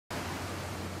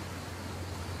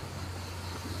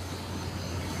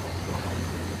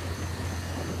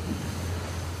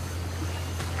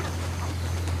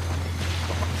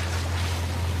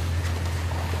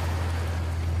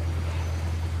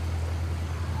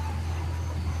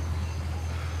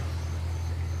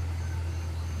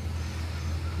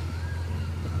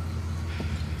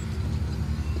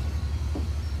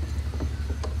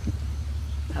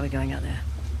going out there?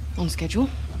 On schedule.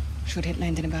 Should hit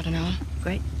land in about an hour.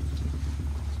 Great.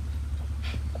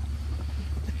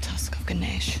 The Tusk of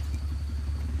Ganesh.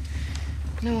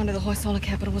 No wonder the Hoysala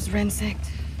capital was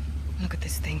ransacked. Look at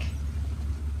this thing.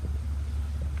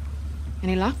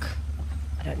 Any luck?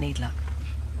 I don't need luck.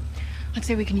 I'd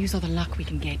say we can use all the luck we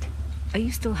can get. Are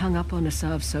you still hung up on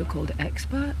Asav's so-called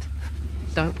expert?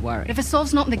 Don't worry. If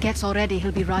Asav's not in the Gets already,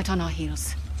 he'll be right on our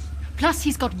heels. Plus,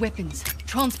 he's got weapons,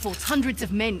 transports, hundreds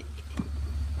of men.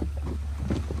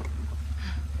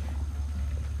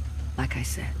 Like I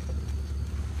said,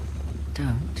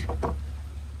 don't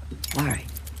worry.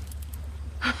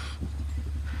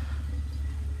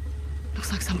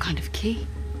 Looks like some kind of key.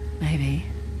 Maybe.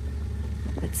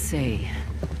 Let's see.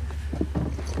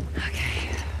 Okay.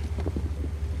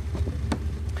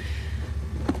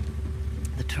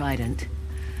 The trident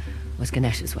was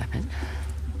Ganesh's weapon.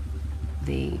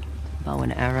 The bow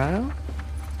and arrow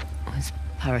was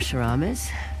Parashurama's.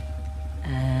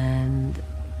 And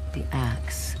the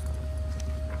axe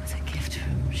was a gift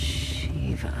from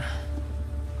Shiva.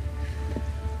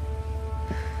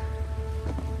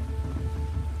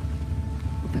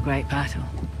 The Great Battle.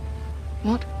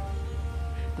 What?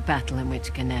 The battle in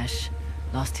which Ganesh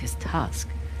lost his tusk.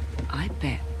 I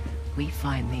bet we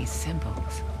find these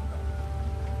symbols.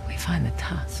 We find the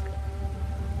tusk.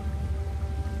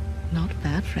 Not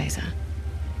bad, Frazer.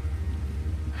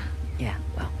 Yeah,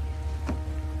 well.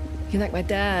 You can thank my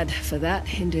dad for that.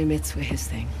 Hindu myths were his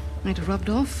thing. It rubbed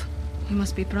off. You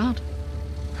must be proud.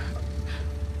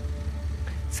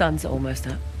 Sun's almost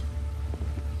up.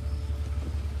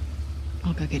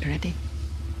 I'll go get ready.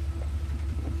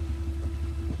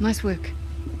 Nice work.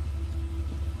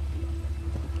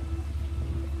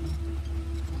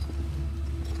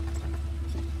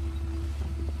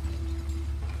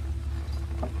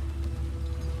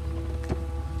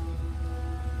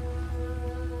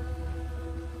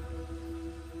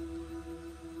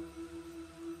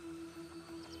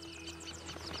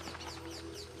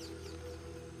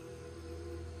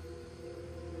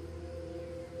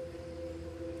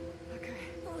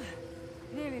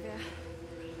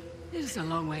 It's a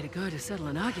long way to go to settle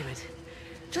an argument.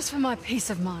 Just for my peace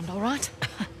of mind, all right?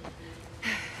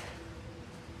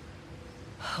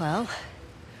 Well,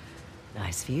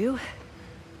 nice view.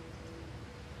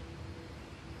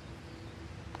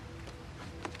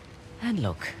 And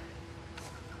look.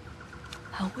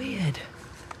 How weird.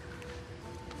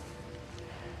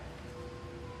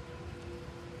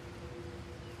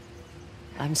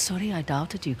 I'm sorry I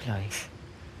doubted you, Chloe.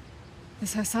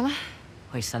 This Hoysala?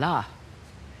 Hoysala.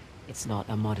 It's not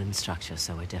a modern structure,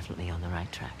 so we're definitely on the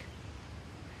right track.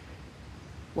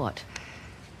 What?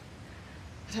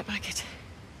 I don't like it.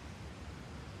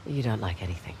 You don't like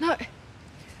anything. No.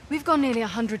 We've gone nearly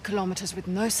 100 kilometers with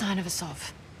no sign of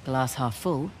Asav. Glass half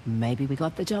full, maybe we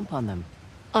got the jump on them.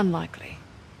 Unlikely.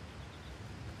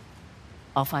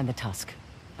 I'll find the tusk.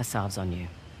 Asav's on you.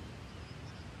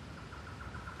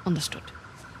 Understood.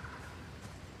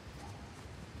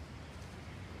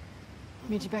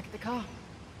 Meet you back at the car.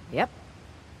 Yep.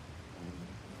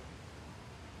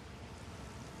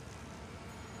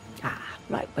 Ah,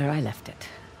 right where I left it.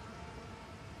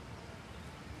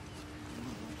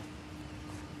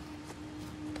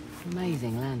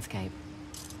 Amazing landscape.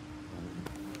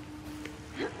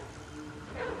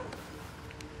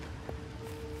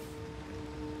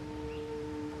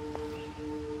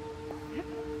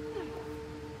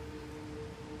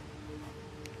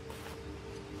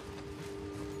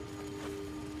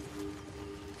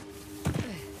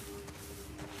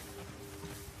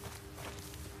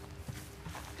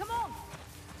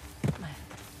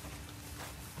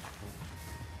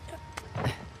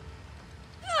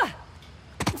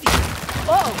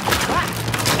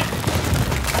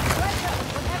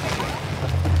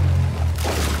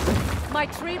 My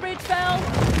tree bridge fell.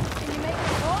 Can you make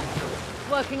it talk?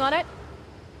 Working on it.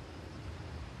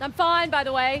 I'm fine, by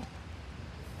the way.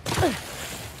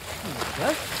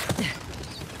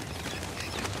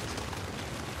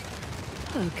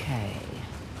 Okay.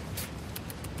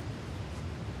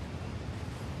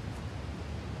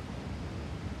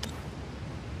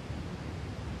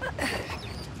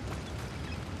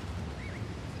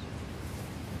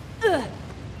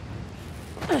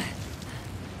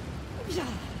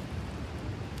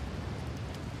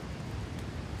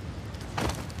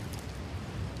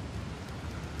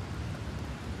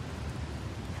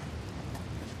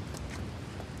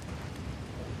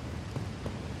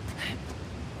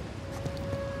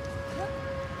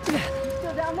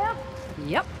 Still down there?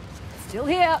 Yep. Still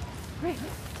here. Great.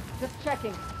 Just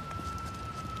checking.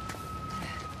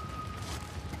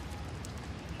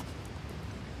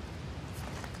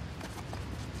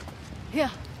 Here,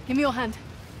 give me your hand.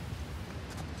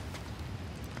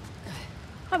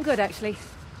 I'm good, actually.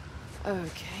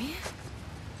 Okay.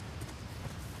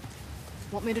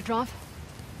 Want me to drive?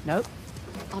 Nope.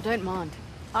 I don't mind.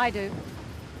 I do.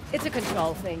 It's a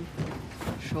control thing.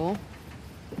 Sure.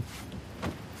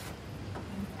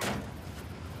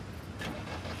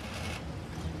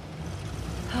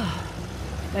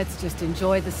 Let's just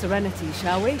enjoy the serenity,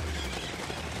 shall we?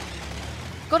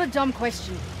 Got a dumb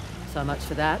question. So much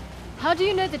for that. How do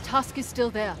you know the Tusk is still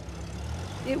there?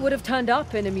 It would have turned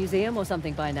up in a museum or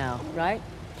something by now, right?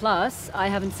 Plus, I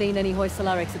haven't seen any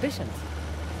Hoysala exhibitions.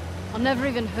 I've never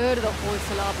even heard of the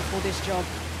Hoysala before this job.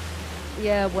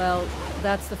 Yeah, well,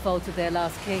 that's the fault of their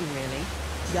last king, really.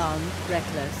 Young,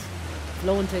 reckless,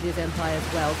 flaunted his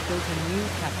empire's wealth, built a new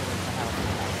capital for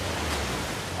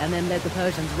Half, and then led the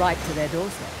Persians right to their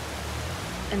doorstep.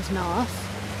 And now us?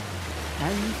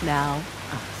 And now,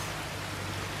 us.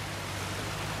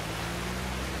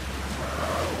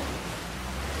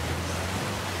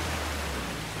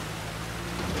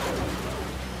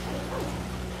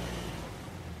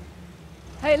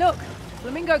 Hey, look!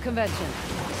 Flamingo convention.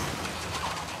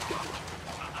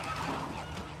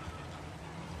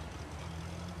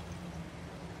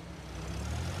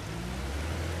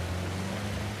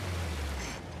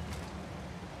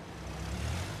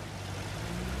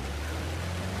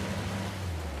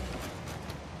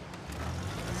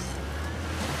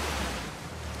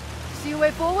 See your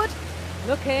way forward?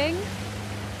 Looking.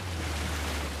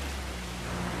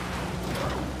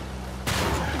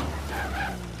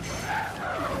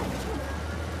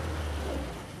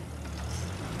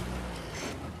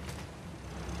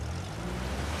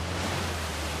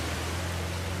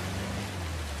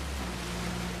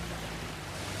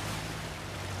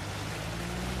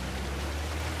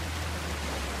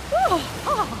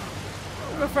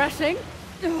 Refreshing.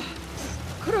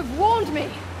 Could have warned me.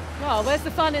 Well, where's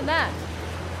the fun in that?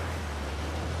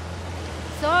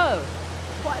 So,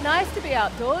 quite nice to be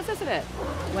outdoors, isn't it?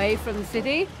 Away from the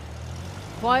city.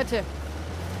 Quieter.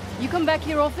 You come back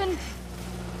here often?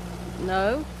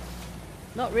 No,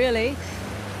 not really.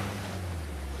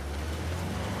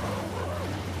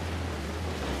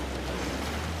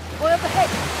 Boy up ahead.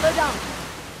 Slow down.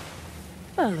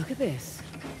 Oh, look at this.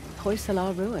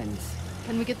 Hoysala ruins.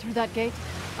 Can we get through that gate?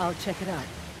 I'll check it out.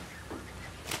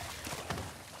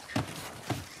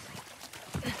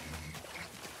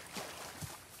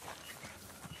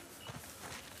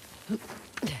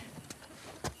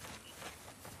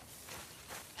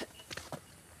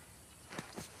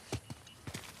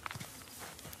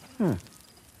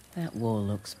 That wall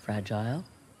looks fragile.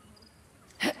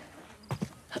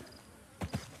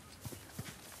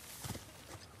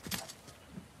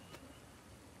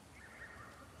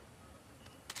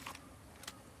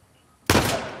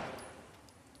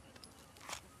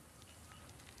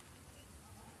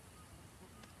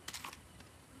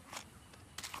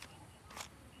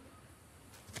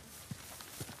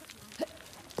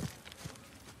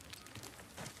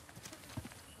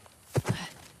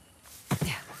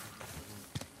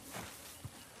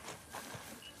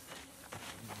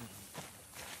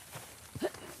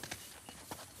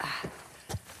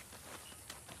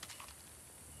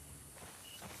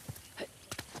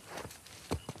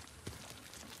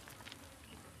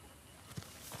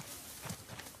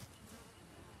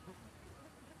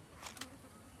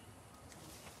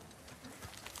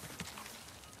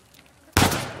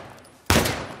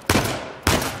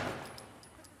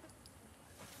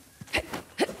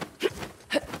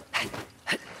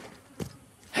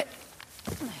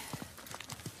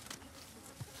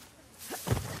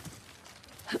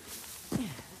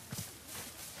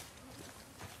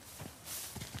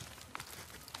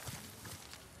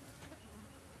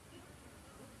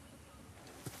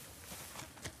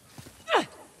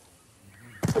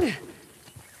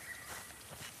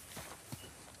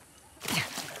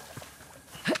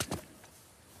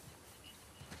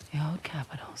 The old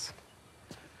capitals.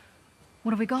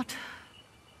 What have we got?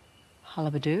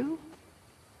 Halabadu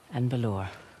and Balor.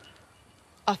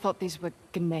 I thought these were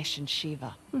Ganesh and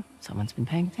Shiva. Someone's been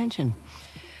paying attention.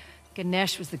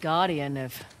 Ganesh was the guardian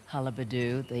of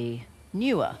Halabadu, the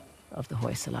newer of the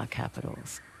Hoysala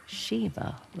capitals.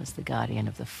 Shiva was the guardian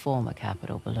of the former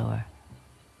capital, Balor.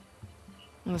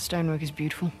 Well, the stonework is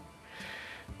beautiful.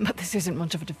 But this isn't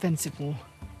much of a defensive wall.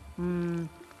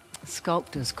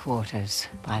 Sculptor's quarters,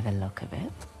 by the look of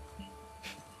it.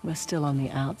 We're still on the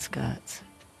outskirts.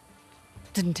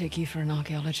 Didn't take you for an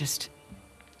archaeologist.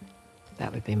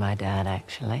 That would be my dad,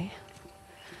 actually.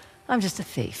 I'm just a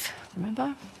thief,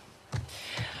 remember?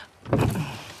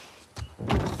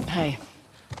 Hey,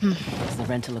 is the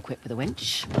rental equipped with a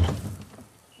winch?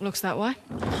 Looks that way.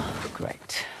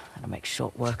 Great. I'll make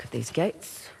short work of these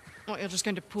gates. What, you're just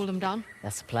going to pull them down?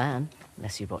 That's the plan,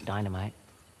 unless you brought dynamite.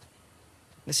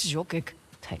 This is your gig.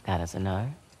 Take that as a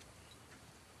no.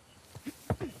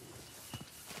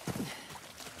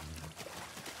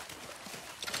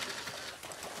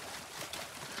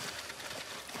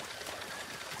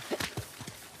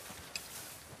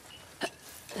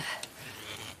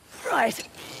 Right.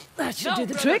 That should do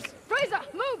the trick. Frazer,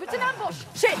 move! It's an ambush!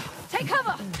 Shit! Take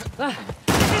cover!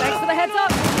 Thanks for the heads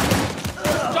up!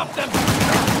 Stop them!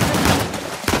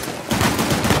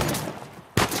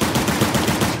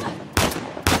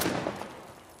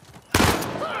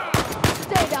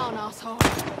 Stay down, asshole!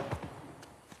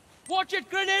 Watch it,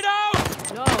 grenade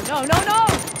out! No, no, no, no!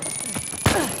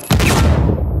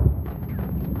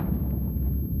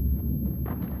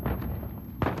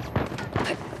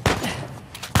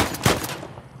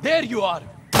 There you are!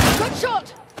 Good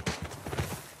shot!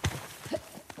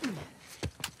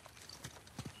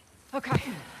 Okay,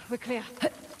 we're clear.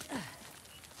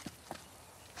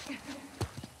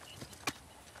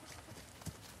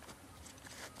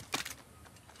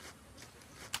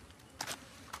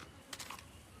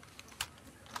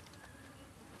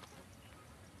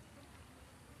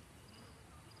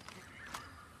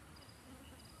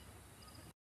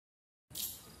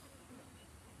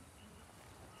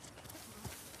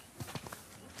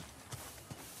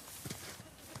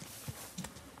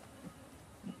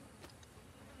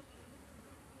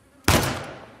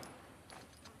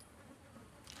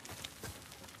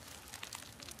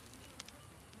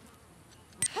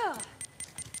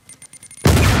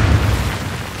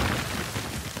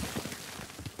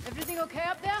 Everything okay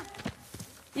up there?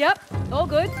 Yep, all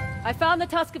good. I found the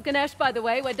Tusk of Ganesh, by the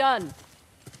way. We're done.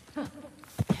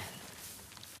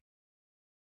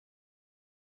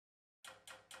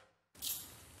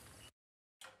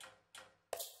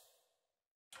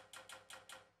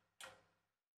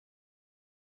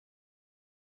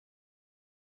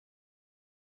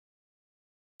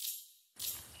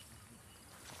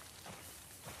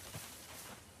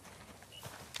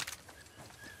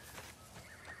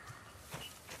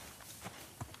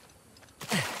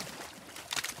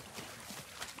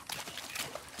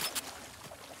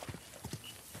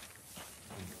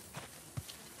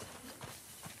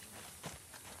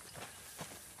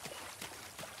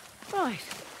 Right.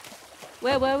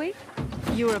 Where were we?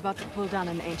 You were about to pull down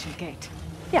an ancient gate.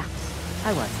 Yeah,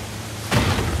 I was.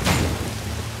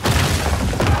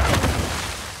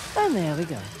 And there we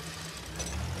go.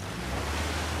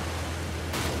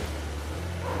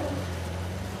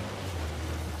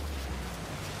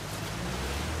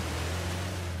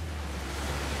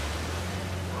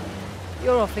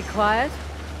 You're awfully quiet.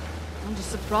 I'm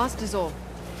just surprised is all.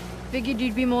 Figured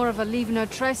you'd be more of a leave no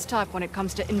trace type when it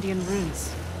comes to Indian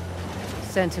runes.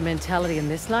 Sentimentality in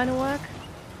this line of work?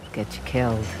 Get you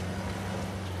killed.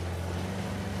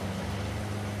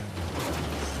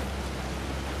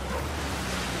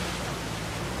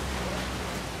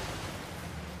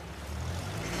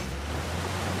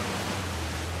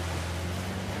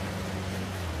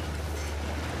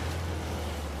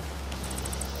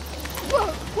 Whoa!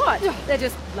 What? They're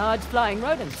just large flying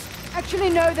rodents. Actually,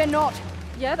 no, they're not.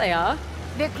 Yeah, they are.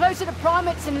 They're closer to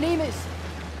primates and lemurs.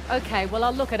 Okay, well,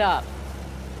 I'll look it up.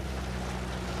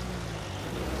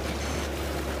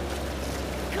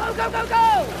 Go, go, go,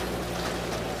 go!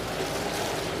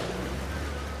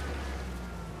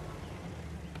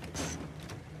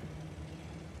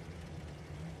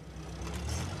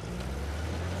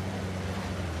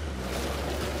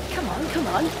 Come on, come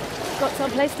on. Got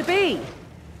someplace to be.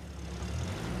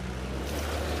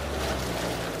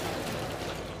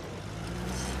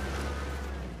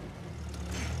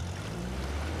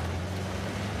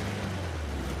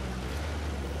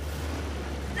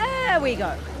 There we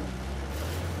go.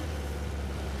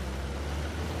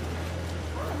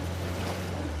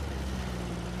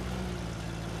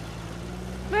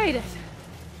 Made it.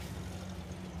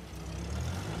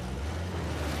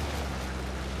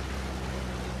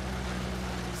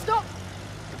 Stop!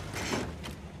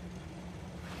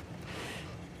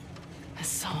 A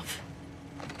salve.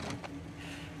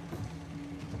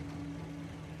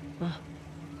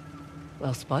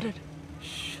 Well spotted.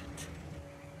 Shit.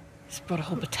 He's brought a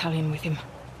whole battalion with him.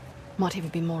 Might even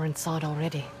be more inside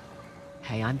already.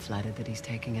 Hey, I'm flattered that he's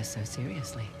taking us so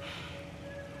seriously.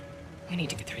 We need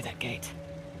to get through that gate.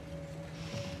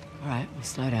 All right, we'll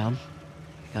slow down.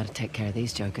 We gotta take care of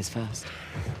these jokers first.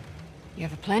 You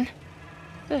have a plan?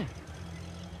 Yeah.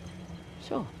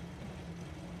 Sure.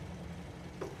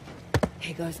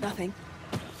 Here goes nothing.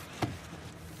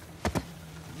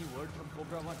 Any word from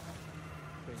Cobra 1?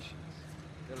 Patience.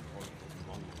 They'll call it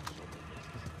Mongols over this.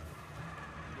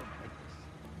 You don't like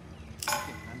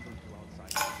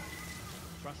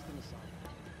thrust him aside.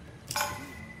 I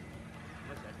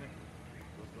must admit,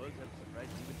 those girls have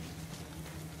surprised even me.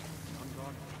 I'm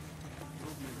gone.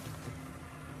 Prove me wrong.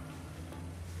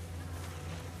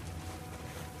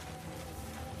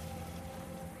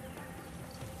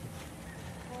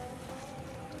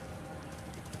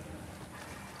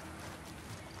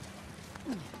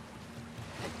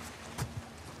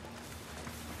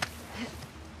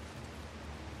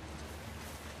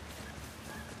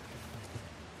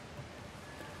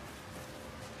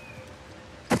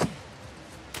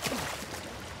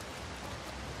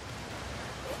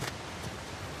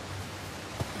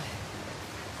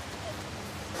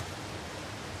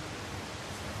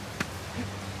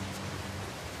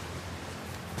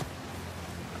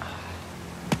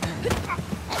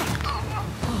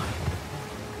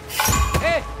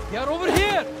 You're over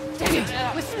here! Damn it!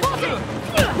 We're spotted!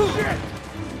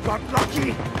 Got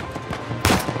lucky!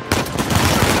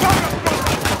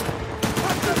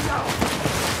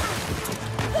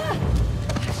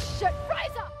 Shit,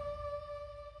 Frazer!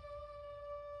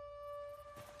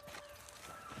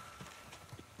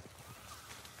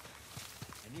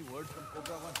 Any word from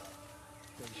Cobra One?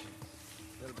 Tensions.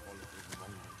 Their politics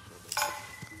among them, so they say.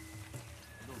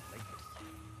 I don't like this.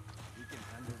 We can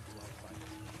handle to our fights.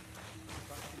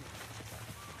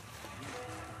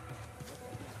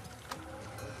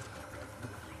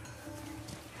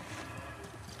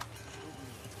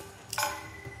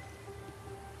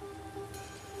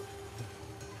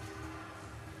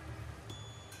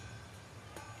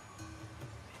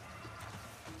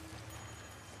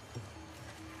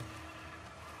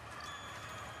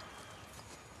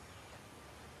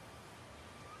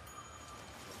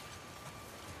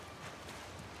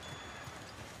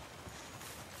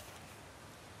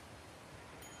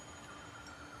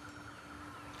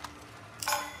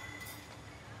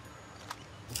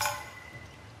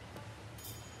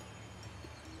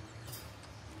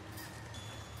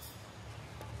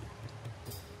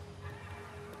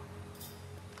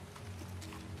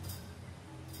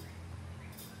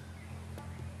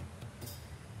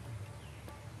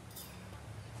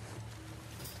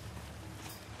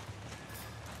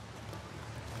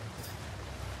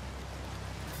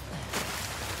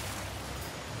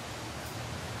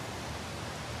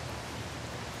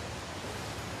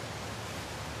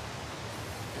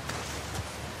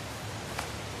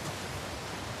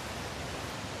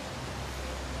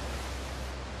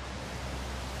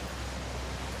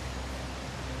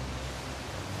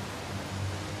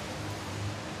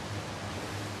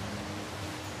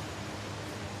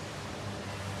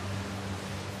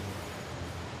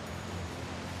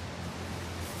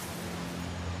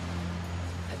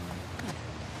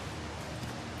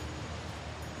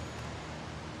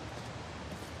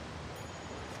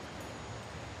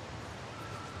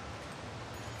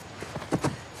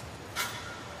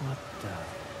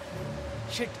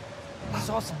 Shit! I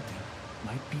saw something.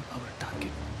 Might be our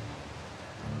target.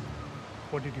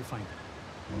 What did you find?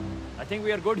 I think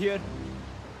we are good here.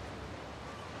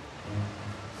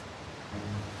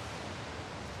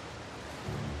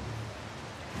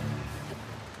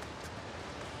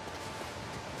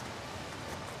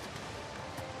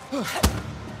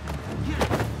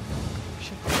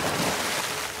 Shit.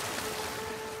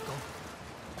 Go.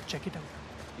 Check it out.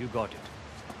 You got it.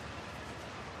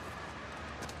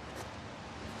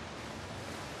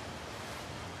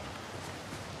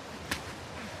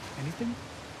 Anything?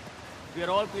 We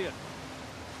are all clear.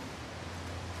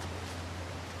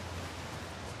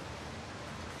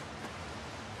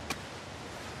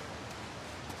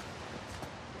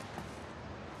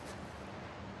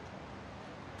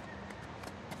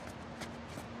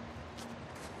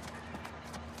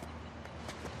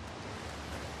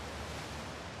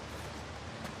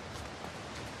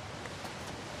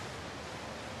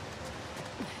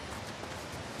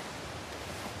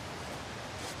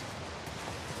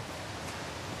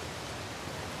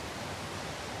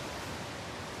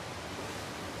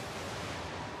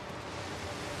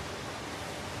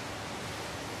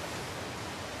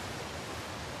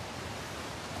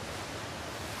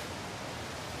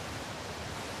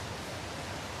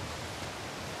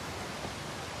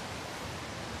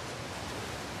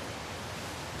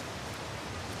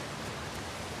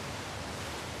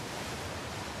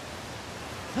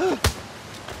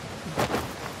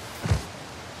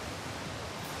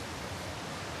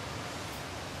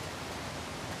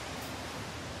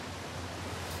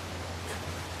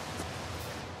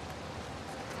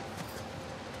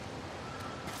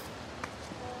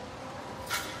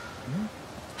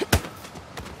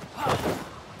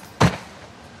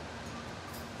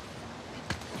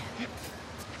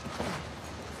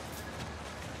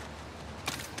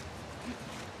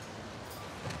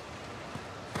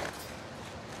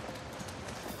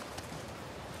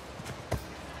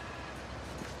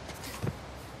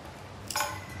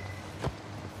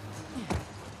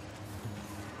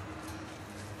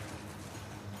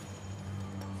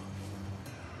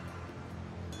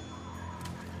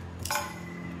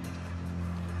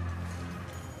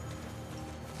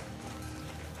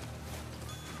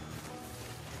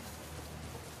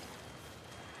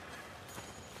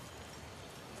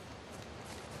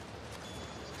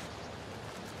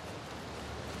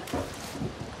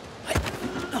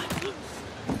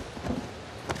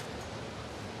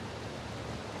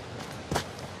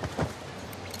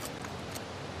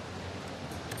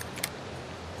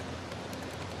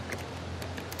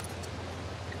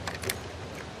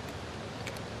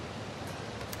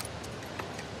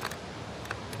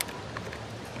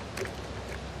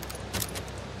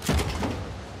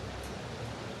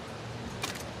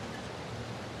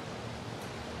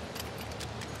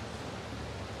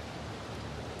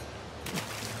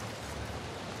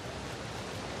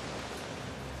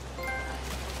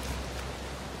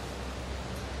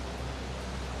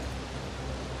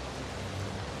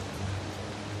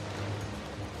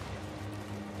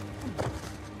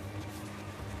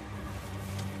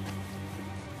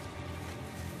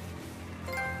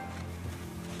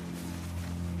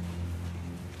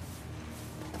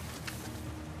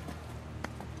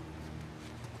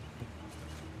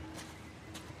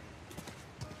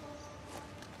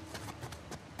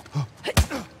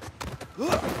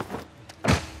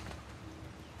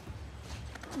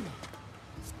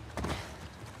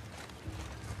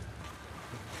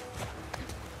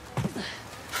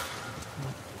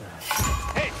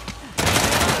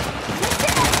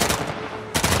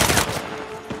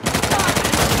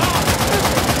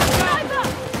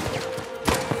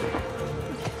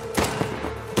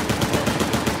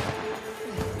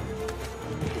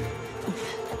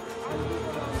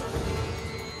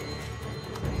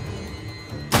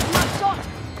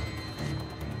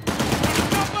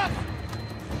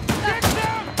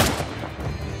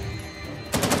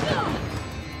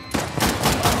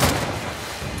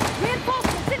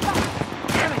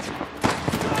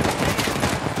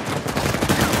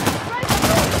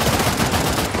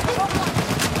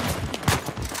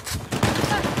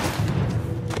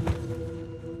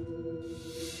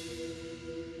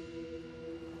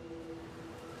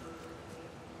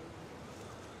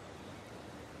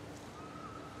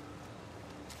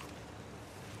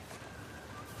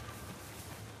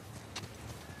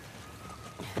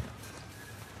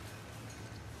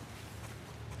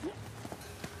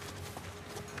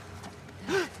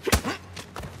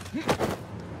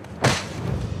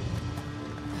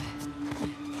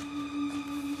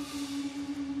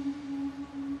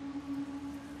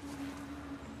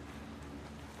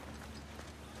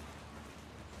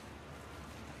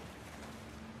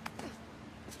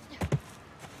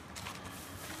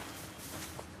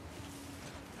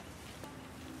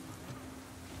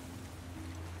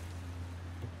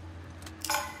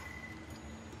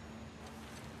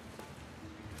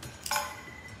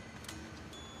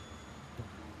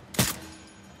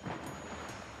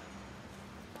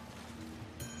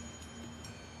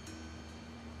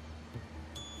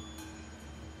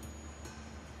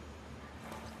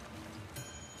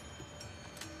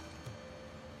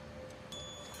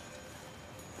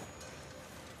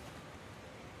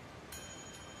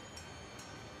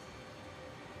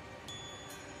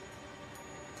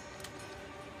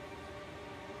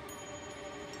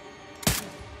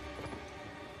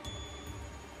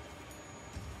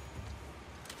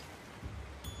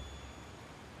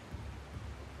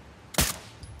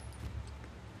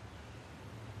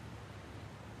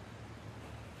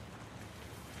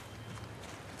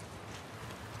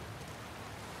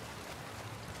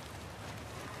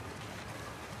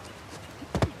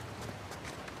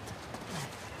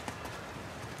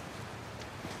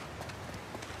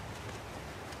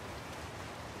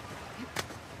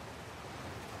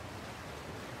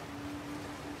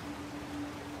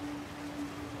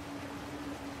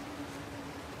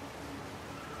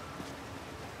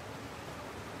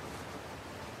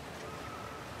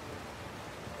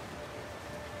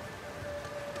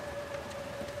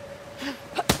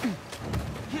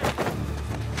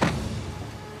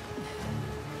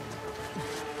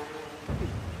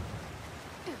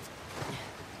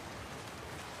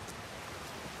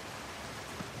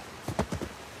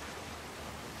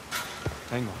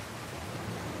 Hang on.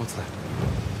 What's that?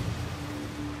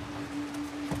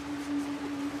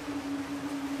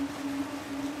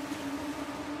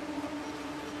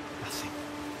 Nothing.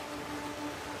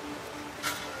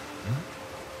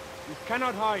 You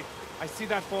cannot hide. I see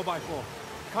that 4x4.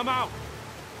 Come out!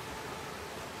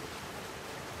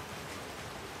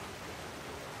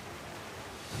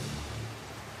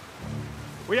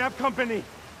 We have company!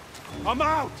 Come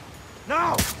out!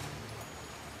 Now!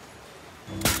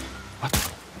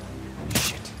 What?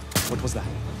 Shit. What was that?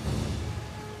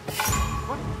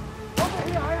 What? Over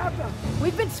here, I have them!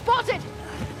 We've been spotted!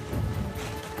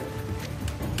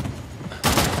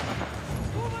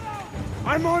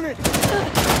 I'm on it!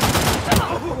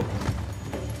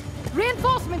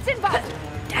 Reinforcements inbound!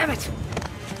 Damn it!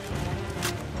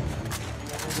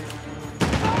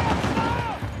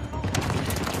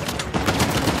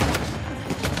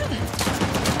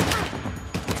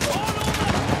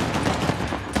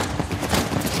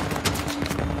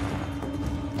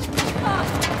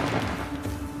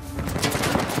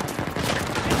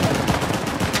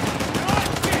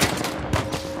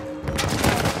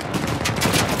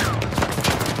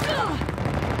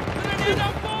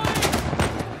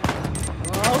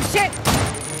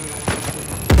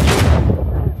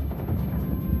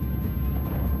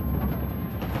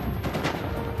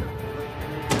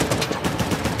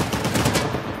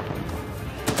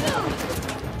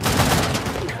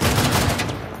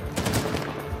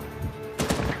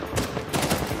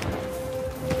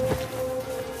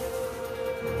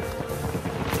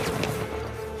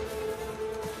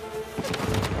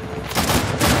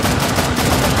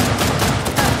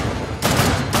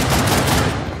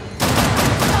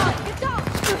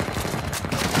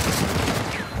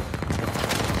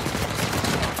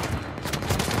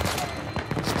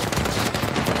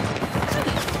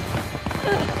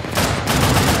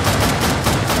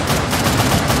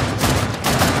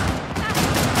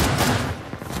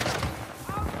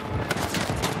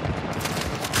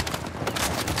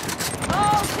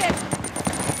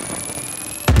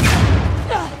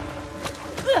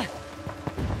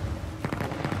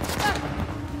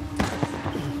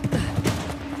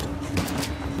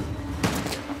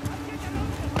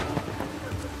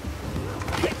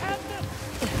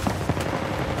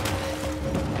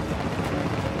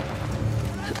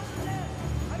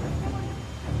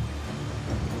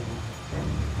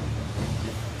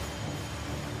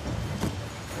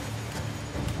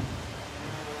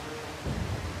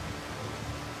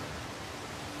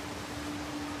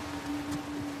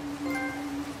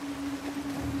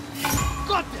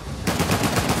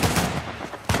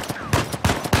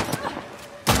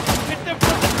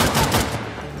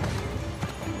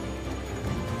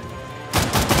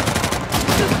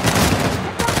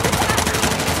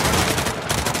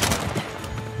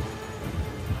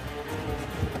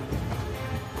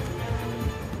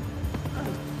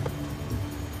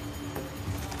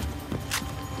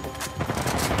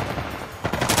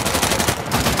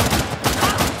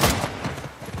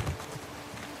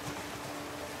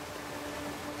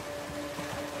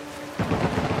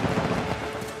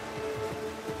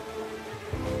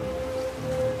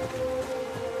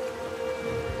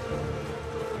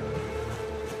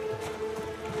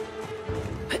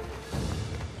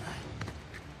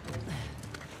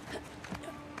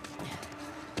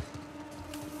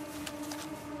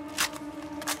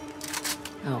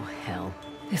 Oh, hell.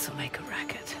 This'll make a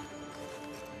racket.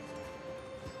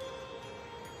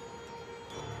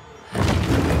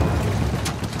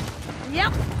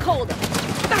 Yep, called them.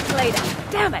 Back later.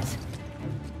 Damn it!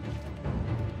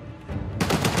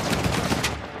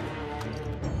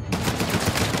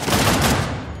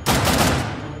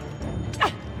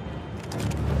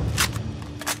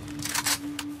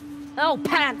 Oh,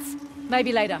 pants!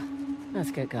 Maybe later.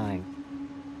 Let's get going.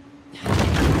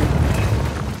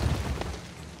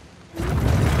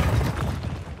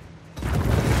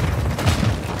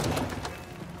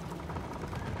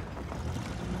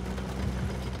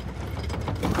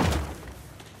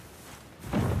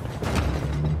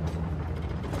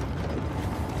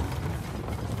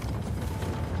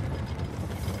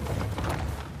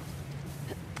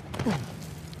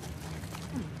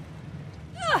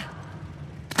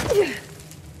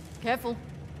 Careful.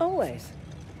 Always.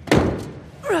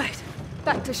 Right.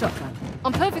 Back to shotgun.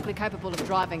 I'm perfectly capable of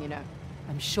driving, you know.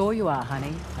 I'm sure you are,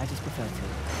 honey. I just prefer to.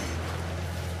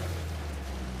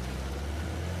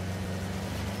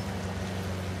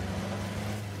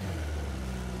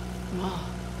 Wow.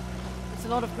 It's a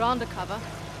lot of ground to cover.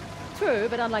 True,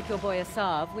 but unlike your boy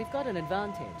Asav, we've got an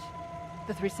advantage.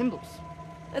 The 3 symbols.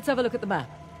 Let's have a look at the map.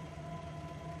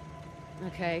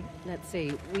 Okay, let's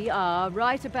see. We are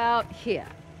right about here.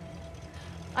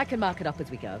 I can mark it up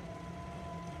as we go.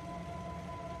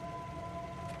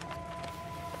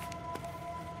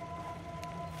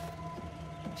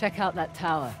 Check out that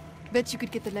tower. Bet you could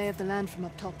get the lay of the land from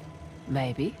up top.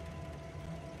 Maybe.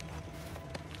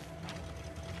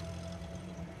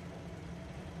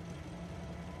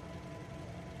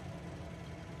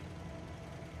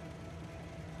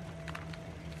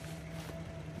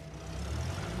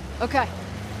 Okay.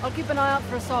 I'll keep an eye out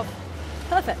for Asav.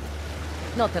 Perfect.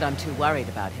 Not that I'm too worried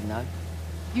about him, though.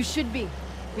 You should be.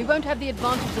 We won't have the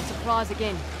advantage of surprise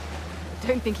again. I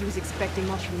don't think he was expecting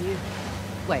much from you.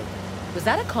 Wait, was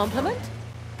that a compliment?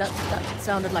 That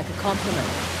sounded like a compliment.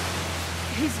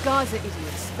 His guys are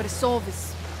idiots, but Asav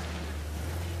is...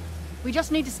 We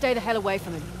just need to stay the hell away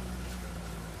from him.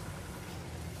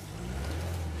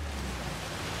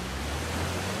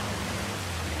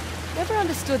 Never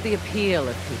understood the appeal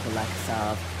of people like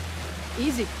Asav.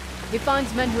 Easy. He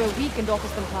finds men who are weak and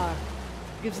offers them power.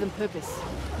 Gives them purpose.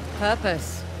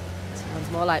 Purpose.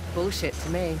 Sounds more like bullshit to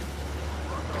me.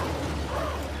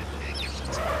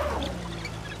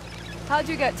 How'd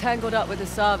you get tangled up with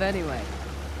Asav anyway?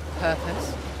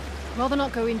 Purpose? Rather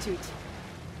not go into it.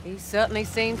 He certainly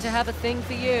seemed to have a thing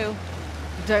for you.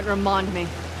 Don't remind me.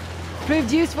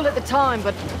 Proved useful at the time,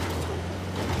 but...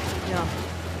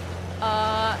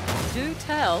 Yeah. Do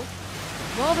tell.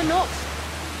 Rather not.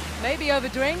 Maybe over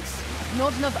drinks?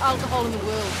 Not enough alcohol in the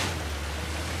world.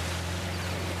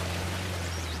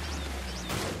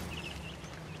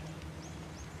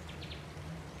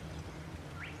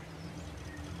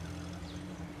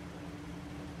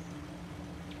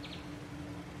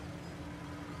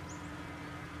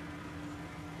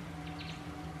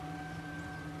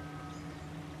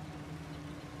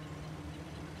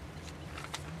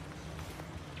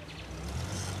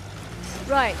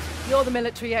 Right, you're the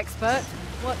military expert.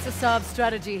 What's Asav's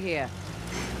strategy here?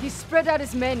 He spread out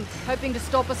his men, hoping to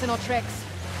stop us in our tracks.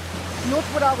 Not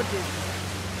what I would do.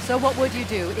 So what would you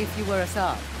do if you were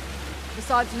Asav?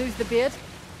 Besides lose the beard,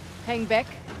 hang back,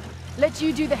 let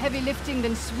you do the heavy lifting,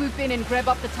 then swoop in and grab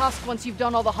up the tusk once you've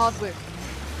done all the hard work.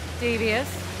 Devious?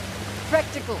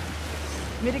 Practical.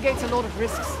 Mitigates a lot of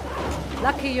risks.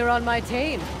 Lucky you're on my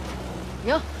team.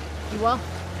 Yeah, you are.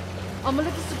 I'm a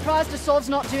little surprised Asav's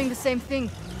not doing the same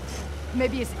thing.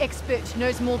 Maybe his expert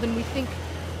knows more than we think.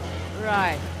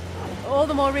 Right. All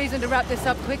the more reason to wrap this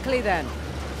up quickly then.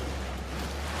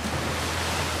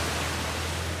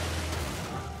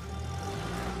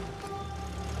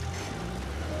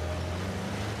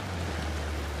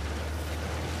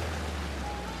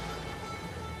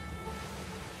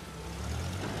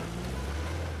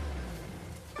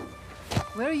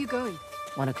 Where are you going?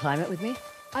 Want to climb it with me?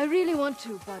 I really want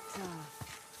to, but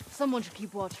someone should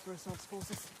keep watch for Asav's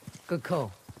forces. Good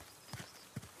call.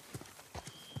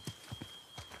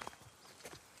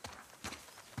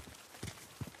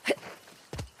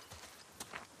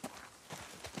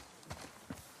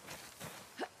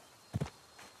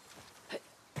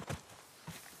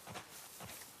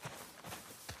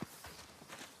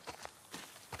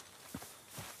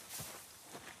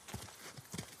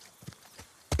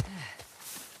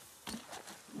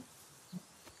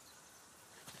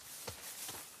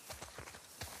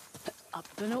 Up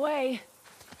and away.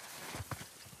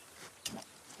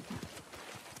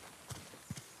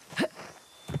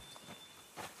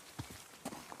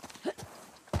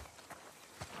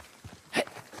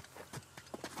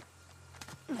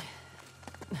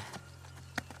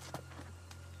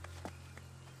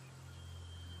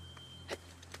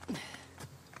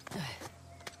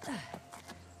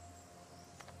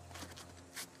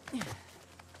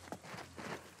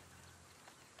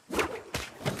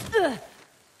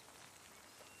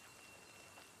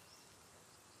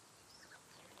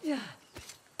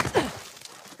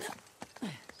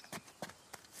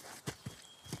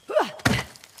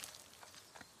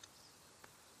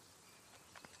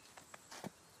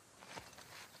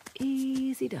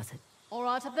 Easy does it. All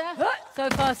right up there? So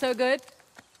far, so good.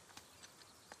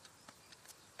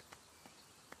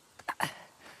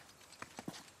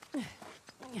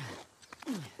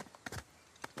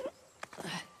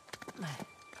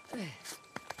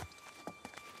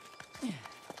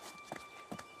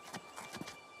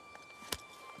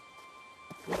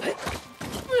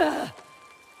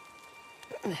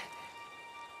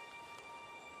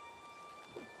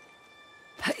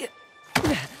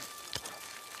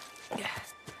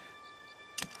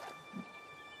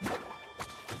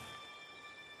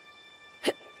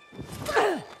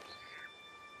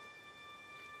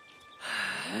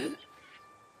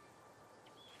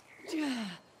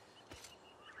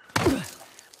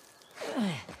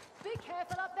 Be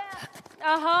careful up there.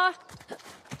 Uh-huh.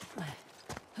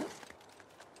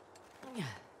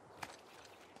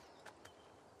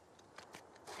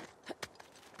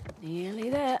 Nearly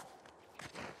there.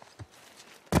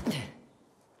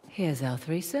 Here's our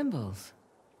 3 symbols.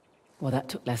 Well, that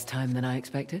took less time than I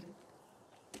expected.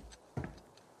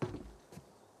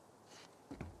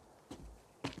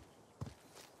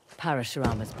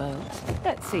 Parashurama's bow.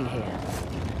 Let's see here.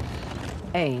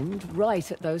 Aimed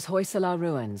right at those Hoysala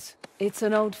ruins. It's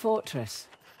an old fortress,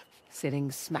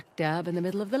 sitting smack dab in the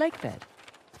middle of the lake bed.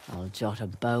 I'll jot a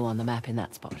bow on the map in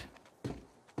that spot.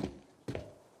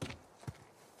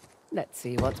 Let's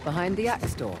see what's behind the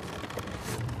axe door.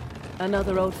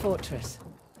 Another old fortress,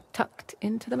 tucked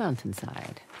into the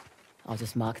mountainside. I'll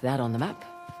just mark that on the map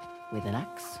with an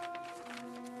axe.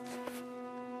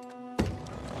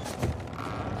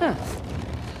 Huh.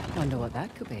 Wonder what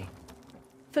that could be.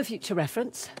 For future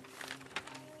reference.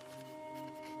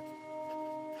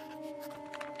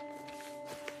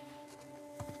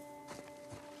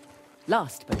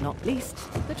 Last but not least,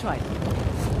 the trident.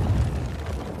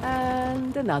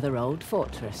 And another old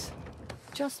fortress,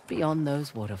 just beyond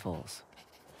those waterfalls.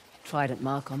 Trident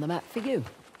mark on the map for you.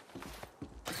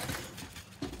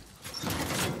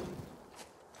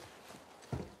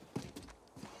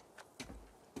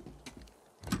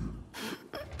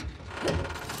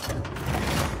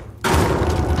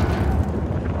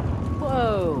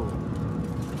 Whoa!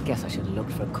 Guess I should have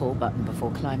looked for a call button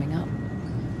before climbing up.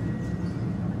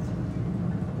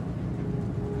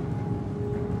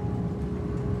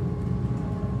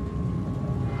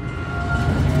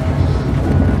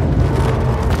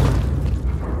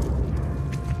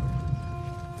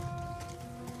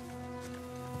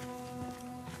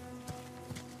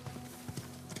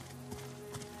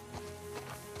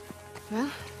 Well,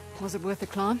 was it worth the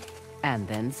climb? And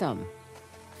then some.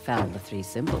 Found the 3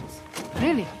 symbols.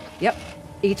 Really? Yep.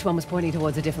 Each one was pointing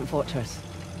towards a different fortress.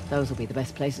 Those will be the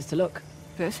best places to look.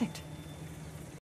 Perfect.